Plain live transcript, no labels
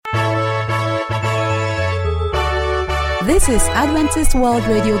This is Adventist World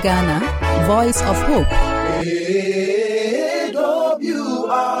Radio Ghana, Voice of Hope. AWR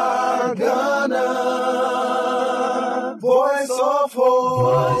Ghana, Voice of Hope.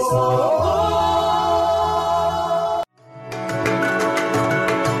 Voice of Hope.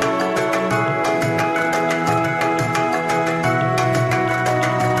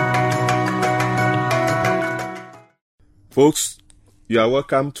 Folks, you are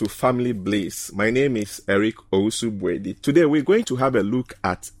welcome to Family Blaze. My name is Eric Owusu-Bwedi. Today we're going to have a look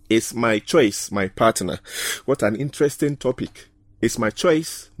at Is My Choice My Partner? What an interesting topic. Is my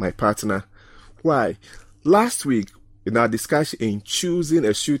choice my partner? Why? Last week, in our discussion in choosing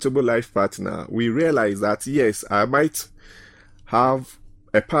a suitable life partner, we realized that yes, I might have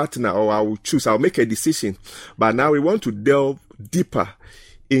a partner or I'll make a decision. But now we want to delve deeper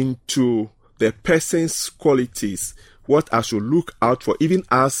into the person's qualities, what I should look out for, even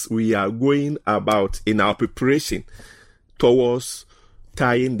as we are going about in our preparation towards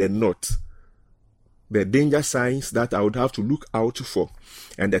tying the knot. The danger signs that I would have to look out for,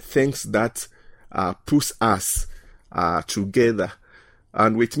 and the things that push us together.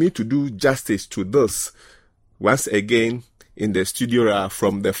 And with me to do justice to this, once again in the studio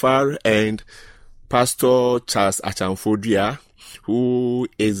from the far end, Pastor Charles Achamfodua, who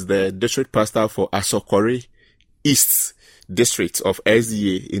is the district pastor for Asokore East District of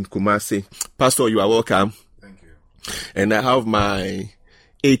SDA in Kumasi. Pastor, you are welcome. Thank you. And I have my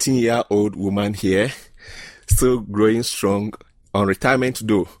 18-year-old woman here, still growing strong on retirement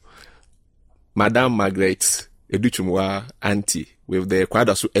though, Madam Margaret Educhumwa Auntie with the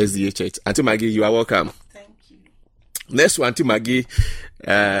Kwadasu SDA Church. Auntie Maggie, you are welcome. Thank you. Next one, Auntie Maggie,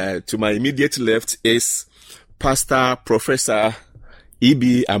 to my immediate left is Pastor Professor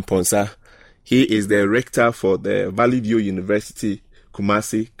E.B. Amponsa. He is the rector for the Valley View University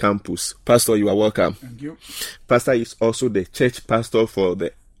Kumasi campus. Pastor, you are welcome. Thank you. Pastor is also the church pastor for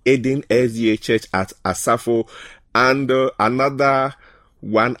the Eden SDA Church at Asafo and another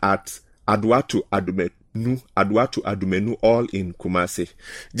one at Adwatu Adumenu, all in Kumasi.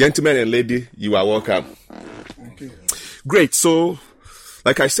 Gentlemen and lady, you are welcome. Thank you. Great. So,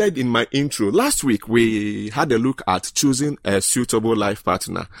 like I said in my intro, last week we had a look at choosing a suitable life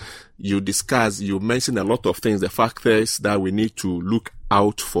partner. You mentioned a lot of things, the factors that we need to look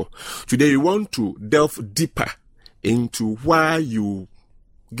out for. Today we want to delve deeper into why you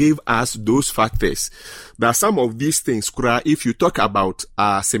gave us those factors. There are some of these things, if you talk about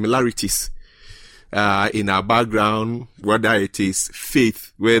similarities in our background, whether it is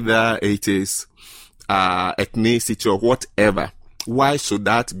faith, whether it is ethnicity or whatever, why should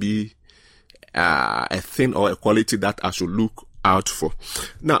that be a thing or a quality that I should look out for?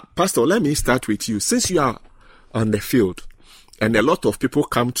 Now, Pastor, let me start with you. Since you are on the field and a lot of people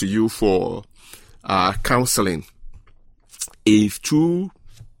come to you for counseling, if two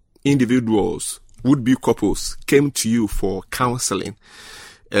individuals, would-be couples, came to you for counseling,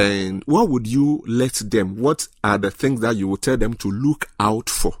 and what would you let them, what are the things that you would tell them to look out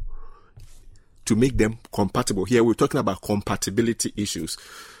for to make them compatible? Here we're talking about compatibility issues.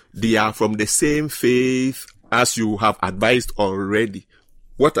 They are from the same faith as you have advised already.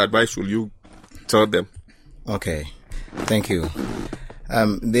 What advice will you tell them? Okay, thank you.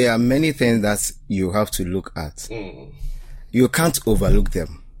 There are many things that you have to look at. You can't overlook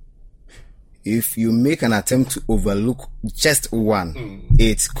them. If you make an attempt to overlook just one,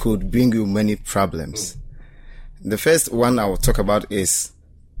 it could bring you many problems. The first one I will talk about is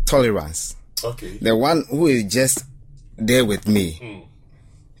tolerance. Okay. The one who is just there with me.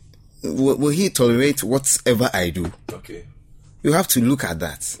 Will he tolerate whatever I do? Okay. You have to look at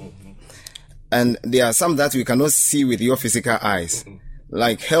that. And there are some that you cannot see with your physical eyes,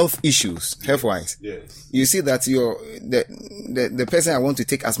 like health issues, health-wise. Yes. You see that the person I want to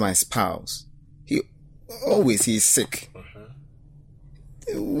take as my spouse, he's sick.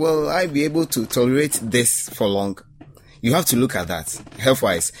 Will I be able to tolerate this for long? You have to look at that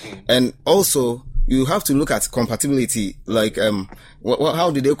health-wise. And also, you have to look at compatibility, like, how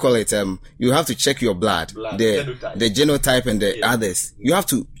do they call it? You have to check your blood, the genotype and the others. You have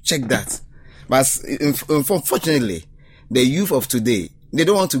to check that. But unfortunately, the youth of today, they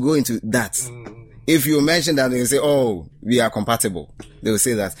don't want to go into that. If you mention that, they say, oh, we are compatible. They will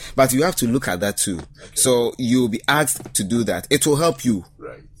say that. But you have to look at that too. Okay. So you'll be asked to do that. It will help you.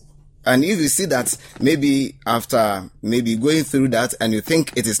 Right. And if you see that maybe after going through that and you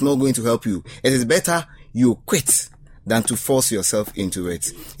think it is not going to help you, it is better you quit than to force yourself into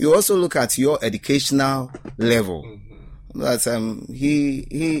it. You also look at your educational level. That he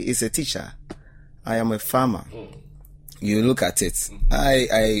is a teacher. I am a farmer. You look at it.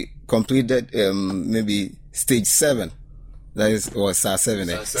 I completed maybe stage 7 That is star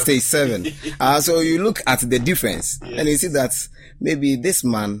 7. Stage 7. So you look at the difference, and you see that maybe this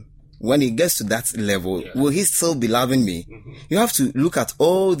man, when he gets to that level, will he still be loving me? You have to look at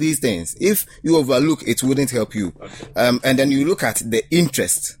all these things. If you overlook, it wouldn't help you. And then you look at the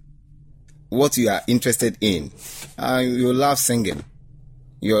interest, what you are interested in. You love singing.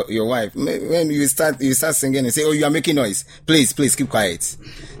 Your wife, when you start singing and say, "Oh, you are making noise. Please keep quiet."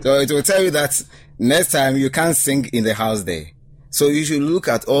 So it will tell you that next time you can't sing in the house there. So you should look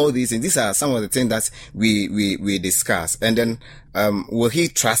at all these things. These are some of the things that we discuss. And then, will he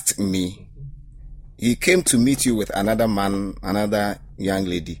trust me? He came to meet you with another man, another young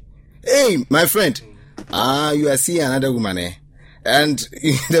lady. Hey, my friend, you are seeing another woman, eh? And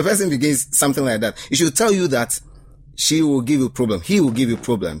the person begins something like that. It should tell you that she will give you problems. He will give you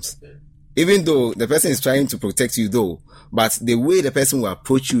problems. Even though the person is trying to protect you though, but the way the person will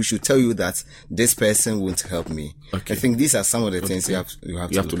approach you should tell you that this person won't help me. Okay. I think these are some of the things you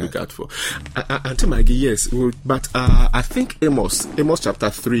have to look out for. Auntie Maggie, yes, but I think Amos chapter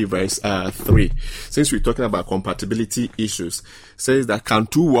 3 verse 3, since we're talking about compatibility issues, says that can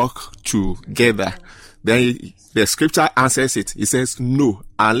two walk together? Then the scripture answers it. It says no,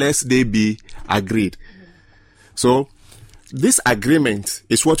 unless they be agreed. So this agreement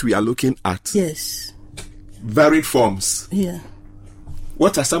is what we are looking at. Yes. Varied forms. Yeah.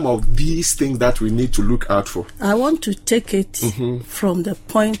 What are some of these things that we need to look out for? I want to take it from the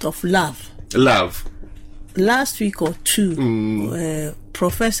point of love. Love. Last week or two,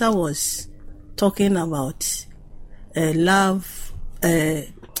 Professor was talking about love.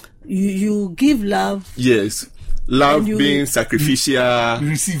 You give love. Yes. Love being sacrificial. You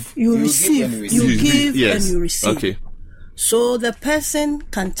receive. You give yes. and you receive. Okay. So the person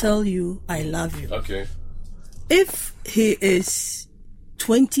can tell you, "I love you." Okay. If he is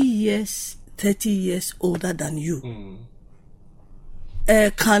 20 years, 30 years older than you,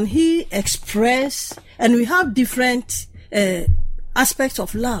 can he express, and we have different aspects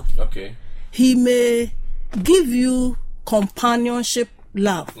of love. Okay. He may give you companionship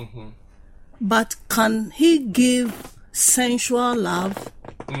love, but can he give sensual love?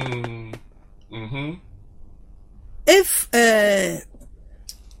 If the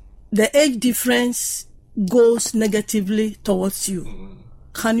age difference goes negatively towards you,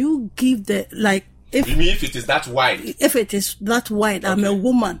 can you give the, like, if you mean if it is that wide? If it is that wide, okay. I'm a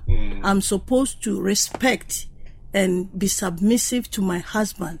woman. I'm supposed to respect and be submissive to my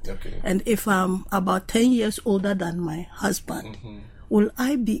husband. Okay. And if I'm about 10 years older than my husband, will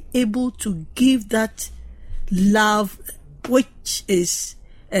I be able to give that love which is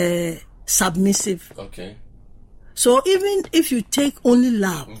submissive? Okay. So even if you take only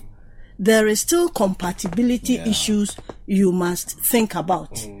love, there is still compatibility issues you must think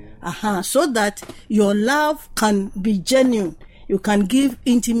about. So that your love can be genuine. You can give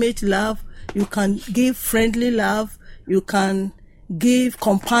intimate love. You can give friendly love. You can give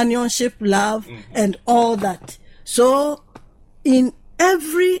companionship love and all that. So in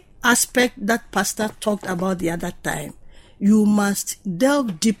every aspect that Pastor talked about the other time, you must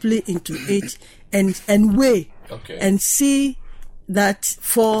delve deeply into it and weigh and see that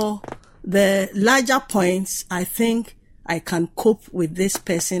for the larger points, I think I can cope with this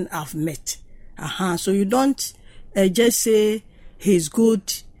person I've met. So you don't just say he's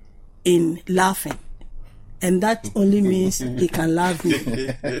good in laughing, and that only means he can love me.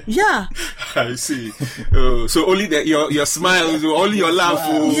 Yeah. I see. So only your smile, only your laugh.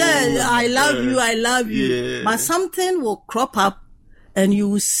 Yeah, I love you. Yeah. But something will crop up, and you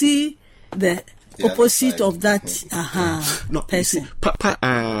will see the opposite of that person.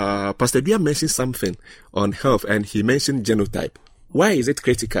 Pastor Bia mentioned something on health, and he mentioned genotype. Why is it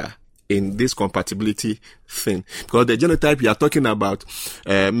critical in this compatibility thing? Because the genotype you are talking about,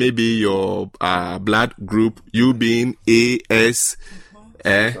 maybe your blood group, you being AS,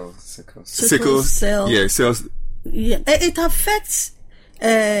 sickle cell. Yeah, cells. Yeah, it affects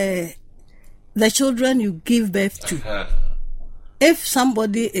the children you give birth to. If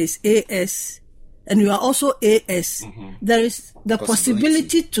somebody is AS and you are also AS, there is the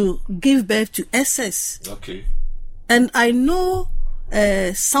possibility to give birth to SS. Okay. And I know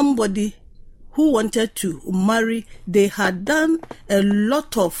somebody who wanted to marry. They had done a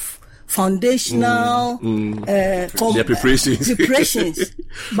lot of foundational preparations.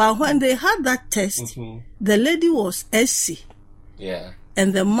 But when they had that test, the lady was SC. Yeah.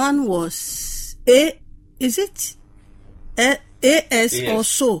 And the man was AS or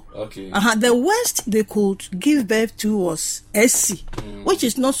so. Okay. The worst they could give birth to was SC, which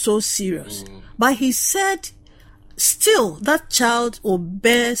is not so serious. But he said, still, that child will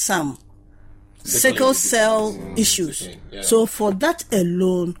bear some sickle cell issues. Okay, yeah. So for that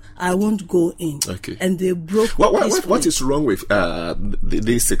alone, I won't go in. Okay. And they broke. What is wrong with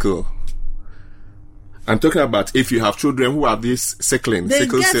this sickle? I'm talking about if you have children who have this sickle get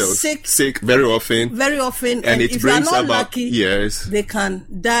cells, sick very often, and it if you are brings not about lucky, yes. they can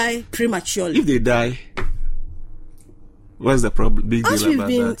die prematurely. If they die, what's the problem? Big As deal we've about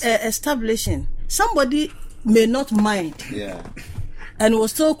been that? establishing, somebody may not mind Yeah. and will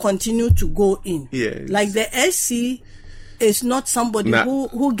still continue to go in. Yes. Like the SC is not somebody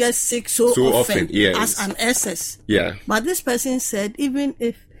who gets sick so often yes. as an SS. Yeah. But this person said, even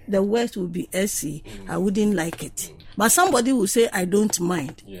if the worst would be SC, I wouldn't like it. But somebody will say, I don't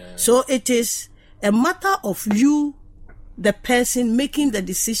mind. Yeah. So it is a matter of you, the person, making the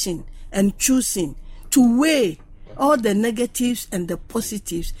decision and choosing to weigh all the negatives and the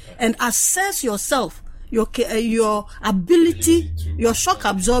positives and assess yourself, your ability, your shock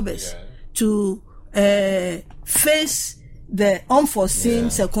absorbers to face the unforeseen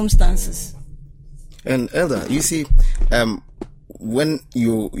circumstances. And Elder, you see, when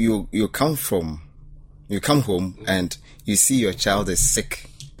you come home and you see your child is sick,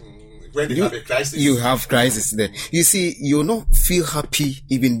 When you have a crisis, you have crisis there. You see, you not feel happy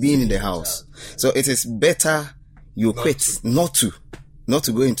even being in the house. So it is better you quit, not to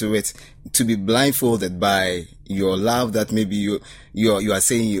go into it, to be blindfolded by your love that maybe you are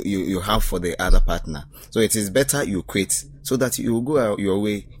saying you have for the other partner. So it is better you quit so that you will go out your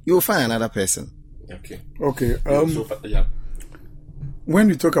way. You will find another person. Okay. Okay. Yeah. When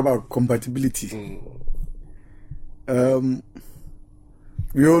we talk about compatibility,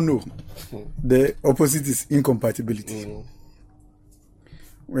 we all know the opposite is incompatibility.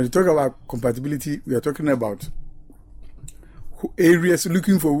 When we talk about compatibility, we are talking about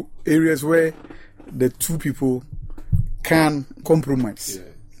looking for areas where the two people can compromise.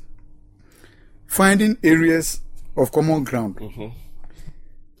 Yeah. Finding areas of common ground.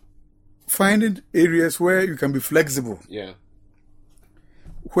 Finding areas where you can be flexible, Yeah.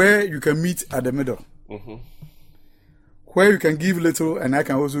 where you can meet at the middle, where you can give little and I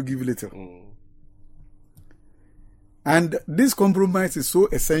can also give little. And this compromise is so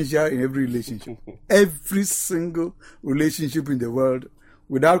essential in every relationship. Every single relationship in the world,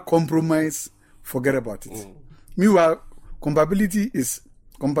 without compromise, forget about it. Meanwhile, compatibility is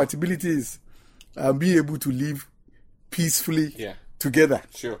being able to live peacefully together.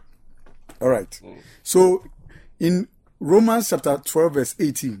 Sure. All right. So in Romans chapter 12 verse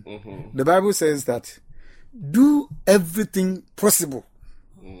 18, the Bible says that do everything possible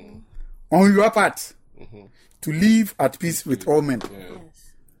on your part to live at peace with all men.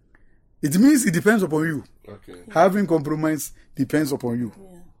 It means it depends upon you. Okay. Having compromise depends upon you.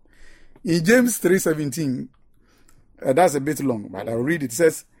 In James 3:17, that's a bit long, but I'll read it. It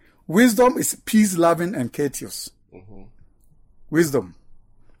says, wisdom is peace-loving and courteous. Wisdom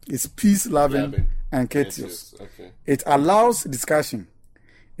is peace-loving and courteous. Okay. It allows discussion,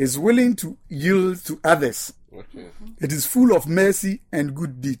 is willing to yield to others. Okay. It is full of mercy and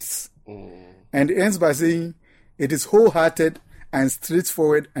good deeds. And it ends by saying, it is wholehearted and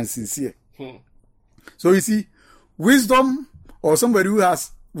straightforward and sincere. So you see, wisdom, or somebody who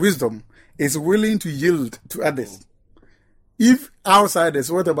has wisdom, is willing to yield to others. If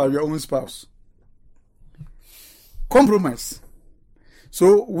outsiders, what about your own spouse? Compromise.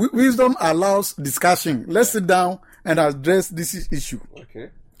 So wisdom allows discussion. Let's sit down and address this issue. Okay.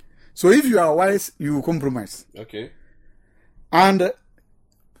 So if you are wise, you will compromise. Okay. And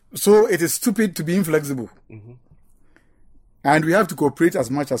so it is stupid to be inflexible. And we have to cooperate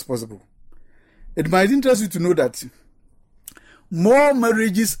as much as possible. It might interest you to know that more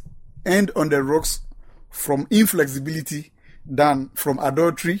marriages end on the rocks from inflexibility than from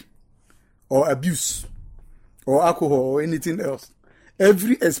adultery or abuse or alcohol or anything else.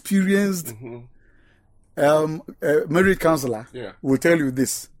 Every experienced marriage counselor will tell you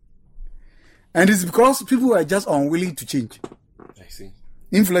this. And it's because people are just unwilling to change. I see.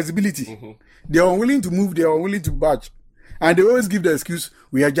 Inflexibility. They are unwilling to move, they are unwilling to budge. And they always give the excuse,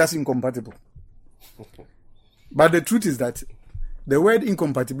 we are just incompatible. But the truth is that the word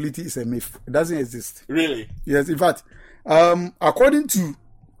incompatibility is a myth. It doesn't exist. Really? Yes, in fact, according to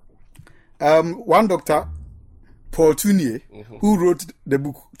one Dr. Paul Tournier, who wrote the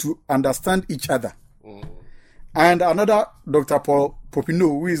book To Understand Each Other, and another Dr. Paul Popino,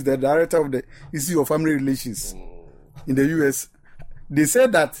 who is the director of the Institute of Family Relations in the US, they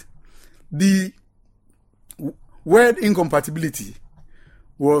said that the word incompatibility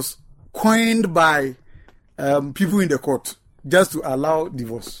was coined by people in the court just to allow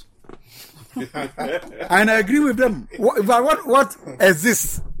divorce. And I agree with them. But what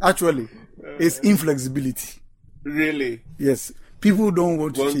exists actually is inflexibility. Really? Yes. People don't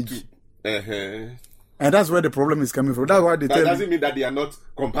want to change. And that's where the problem is coming from. That's why they tell doesn't mean that they are not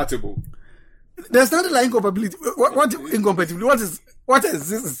compatible. There's nothing like incompatibility. What incompatibility? What is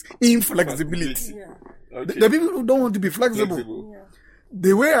this? Is inflexibility. Yeah. Okay. The people who don't want to be flexible.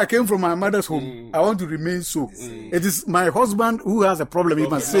 The way I came from my mother's home, I want to remain so. It is my husband who has a problem, he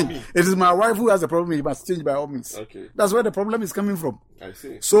must change. It is my wife who has a problem, he must change by all means. Okay. That's where the problem is coming from. I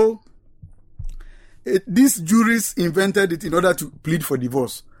see. So, these juries invented it in order to plead for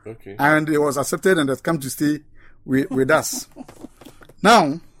divorce. Okay. And it was accepted and has come to stay with us.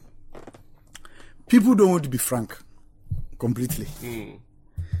 Now, people don't want to be frank completely.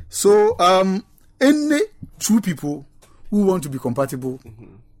 So, any two people who want to be compatible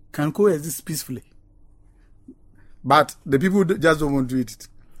can coexist peacefully. But the people just don't want to do it.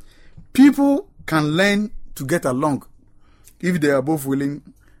 People can learn to get along if they are both willing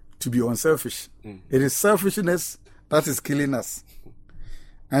to be unselfish. It is selfishness that is killing us.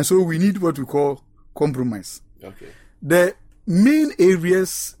 And so we need what we call compromise. Okay. The main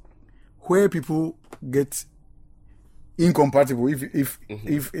areas where people get incompatible, if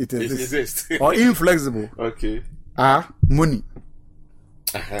it exists, or inflexible, okay, are money,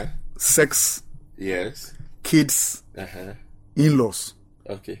 sex, yes, kids, in-laws,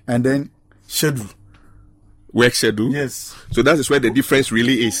 okay, and then schedule. Work schedule? Yes. So that is where the difference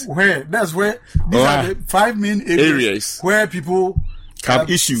really is. That's where these are the 5 main areas where people have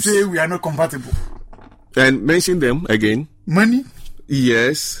issues. Say we are not compatible. And mention them again. Money.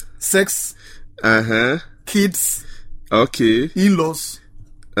 Yes. Sex. Kids. Okay. In-laws.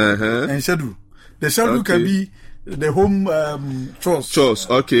 And schedule. The schedule can be the home chores. Chores,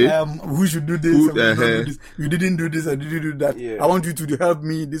 okay. Who should do this? Who do this? You didn't do this, I didn't do that. Yeah. I want you to help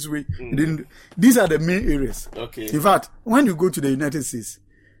me this way. You didn't. These are the main areas. Okay. In fact, when you go to the United States,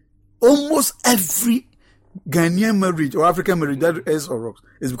 almost every Ghanaian marriage or African marriage that ends or rocks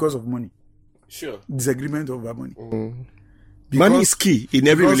is because of money. Sure. Disagreement over money. Money is key in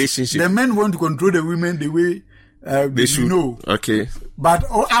every relationship. The men want to control the women the way they should know. Okay. But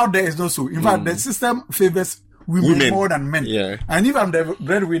out there is not so. In fact, the system favors women more than men. Yeah. And if I'm the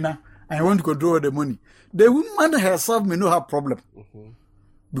breadwinner and I want to control the money, the woman herself may not have problem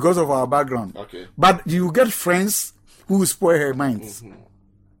because of our background. Okay. But you get friends who spoil her mind.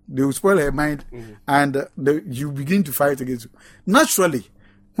 They will spoil her mind and you begin to fight against you. Naturally,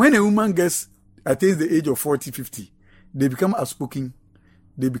 when a woman attains the age of 40, 50, they become outspoken.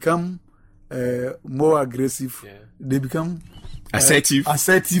 They become more aggressive. Yeah. They become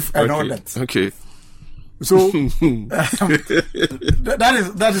assertive and all that. Okay. So that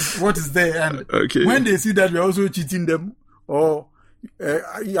is what is there. And when they see that we are also cheating them, or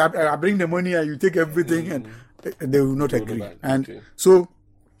I bring the money and you take everything, and they will not agree. And so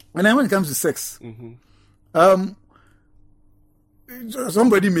when it comes to sex,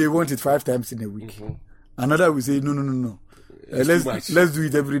 somebody may want it 5 times in a week. Another will say no. Let's do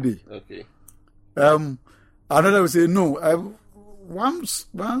it every day. Okay. Another will say no. Once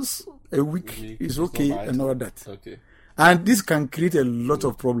a week is okay and all that. Okay. And this can create a lot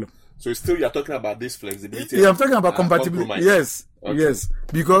of problem. So still you're talking about this flexibility. Yeah, I'm talking about compatibility. Compromise. Yes.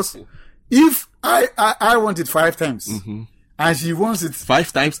 Because if I want it 5 times and she wants it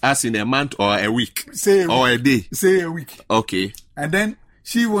 5 times as in a month or a week. Or a day. Say a week. Okay. And then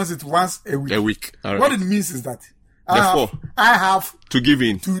she wants it once a week. A week. All right. What it means is that I have to give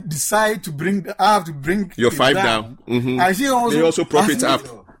in. To decide to bring I have to bring your 5 down. And she also profit up.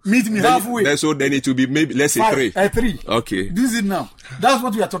 Meet me halfway. So then it will be maybe let's say 3. 3. Okay. This is now. That's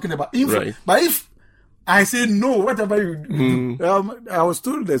what we are talking about. Right. But if I say no, whatever you do, I was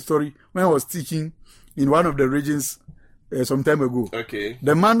told the story when I was teaching in one of the regions some time ago. Okay.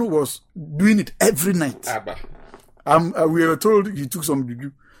 The man was doing it every night. We were told he took some degree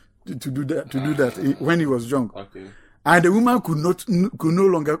to do that when he was young. Okay. And the woman could no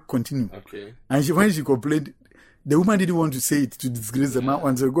longer continue. Okay. And when she complained, the woman didn't want to say it to disgrace the man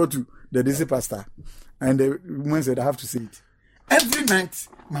until go to the DC pastor. And the woman said, I have to say it. Every night,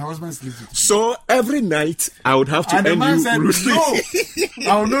 my husband sleeps with me. So every night, I would have to and end the man you said, no,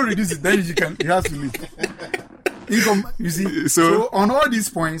 I will not reduce it. Then he has to leave. You see, so on all these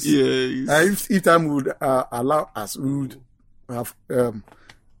points, if time would allow us, we would have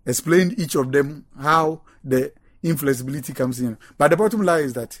explained each of them how the inflexibility comes in. But the bottom line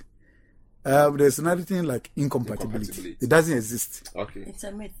is that there's another thing like incompatibility. It doesn't exist. Okay. It's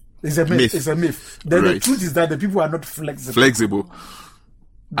a myth. It's a myth. It's a myth. The truth is that the people are not flexible.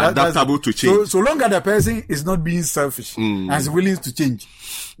 adaptable to change. So long as the person is not being selfish and is willing to change,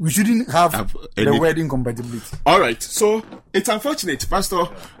 we shouldn't have the word incompatibility. All right. So it's unfortunate, Pastor.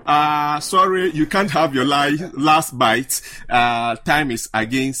 Sorry, you can't have your last bite. Time is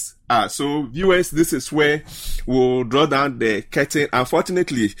against us. So viewers, this is where we'll draw down the curtain.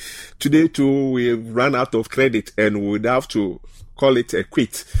 Unfortunately, today too, we've run out of credit and we'd have to call it a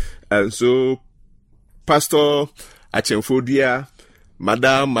quit. And so Pastor Achemfodia,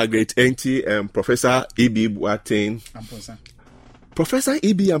 Madam Margaret Enti, and Professor E.B. Boateng. Professor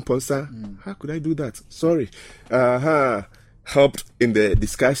E.B. Amponsa. How could I do that? Sorry. Helped in the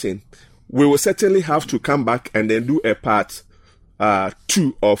discussion. We will certainly have to come back and then do a part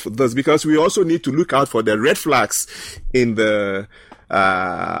 2 of this, because we also need to look out for the red flags in the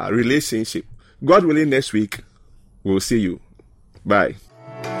relationship. God willing, next week, we'll see you. Bye.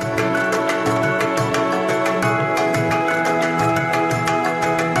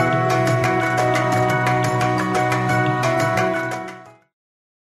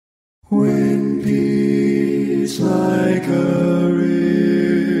 When peace like a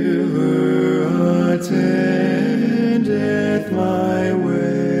river attendeth my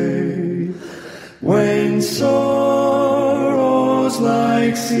way, when sorrows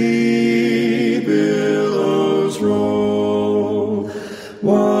like sea billows roll,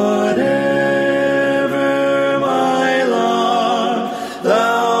 whatever my lot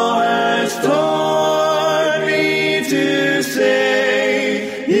thou hast taught me to say,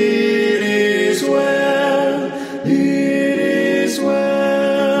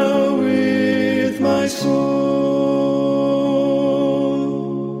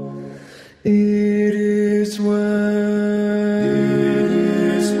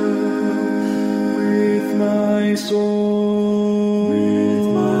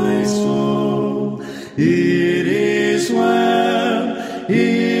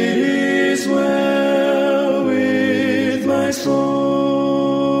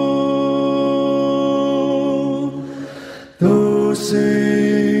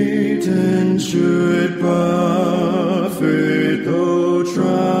 Satan should buffet, though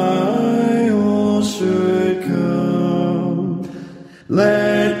trials should come,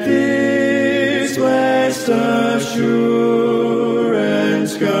 let this blessed assurance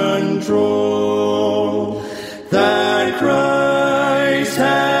control, that Christ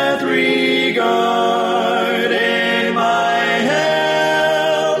hath regarded my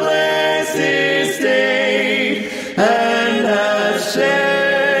helpless estate, and hath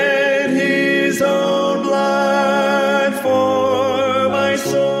shed his own blood for my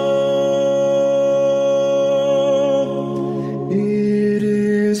soul. It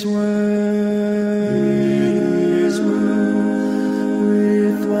is well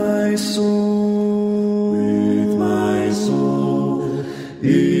with my soul,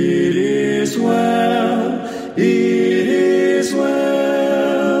 it is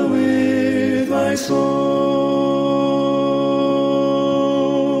well with my soul.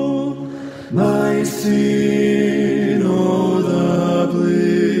 My sin, oh, the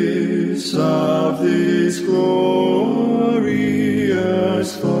bliss of this glorious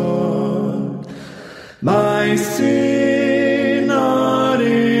thought. My sin, not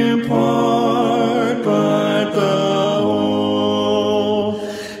in part, but the whole,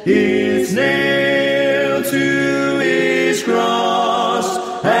 is nailed to his cross,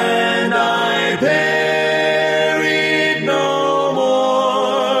 and I bear it no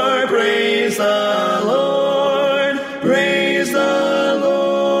more. Praise the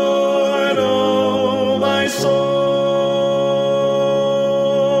Lord, oh my soul.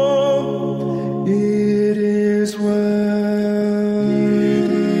 It is well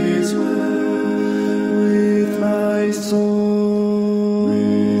with my soul,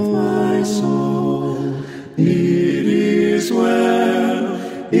 it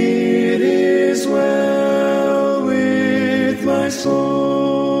is well with my soul.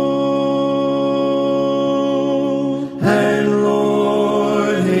 And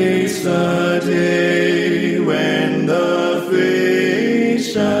Lord, haste the day when the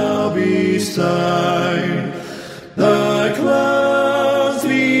face shall be sight, the clouds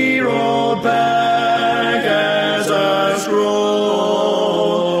be rolled back as a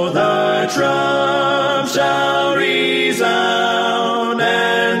scroll, the trump shall resound,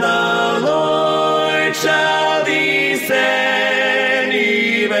 and the Lord shall descend.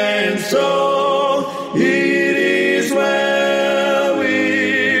 Even so, it is well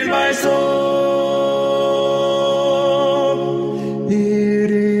with my soul.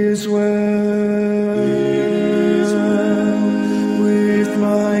 It is well with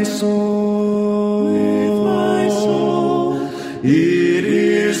my soul. It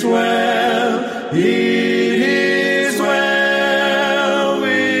is is well, it is well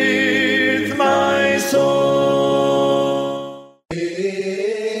with my soul.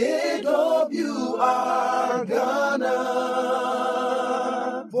 AWR Ghana,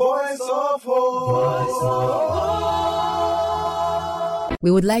 Voice of Hope. We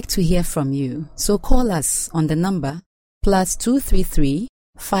would like to hear from you, so call us on the number +233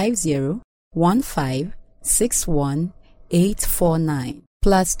 50 15 61 849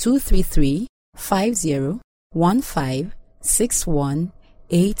 +233 50 15 61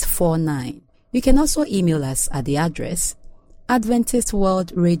 849. You can also email us at the address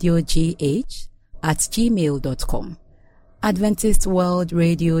adventistworldradiogh@gmail.com.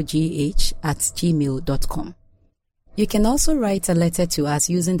 adventistworldradiogh@gmail.com. You can also write a letter to us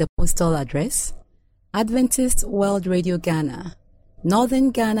using the postal address Adventist World Radio Ghana,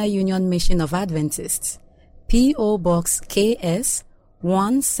 Northern Ghana Union Mission of Adventists, P.O. Box KS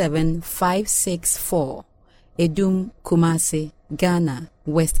 17564, Edum, Kumasi, Ghana,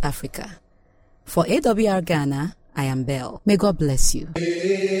 West Africa. For AWR Ghana, I am Belle. May God bless you.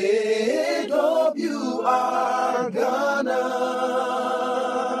 AWR Ghana,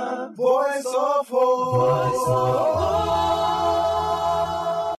 Voice of Hope.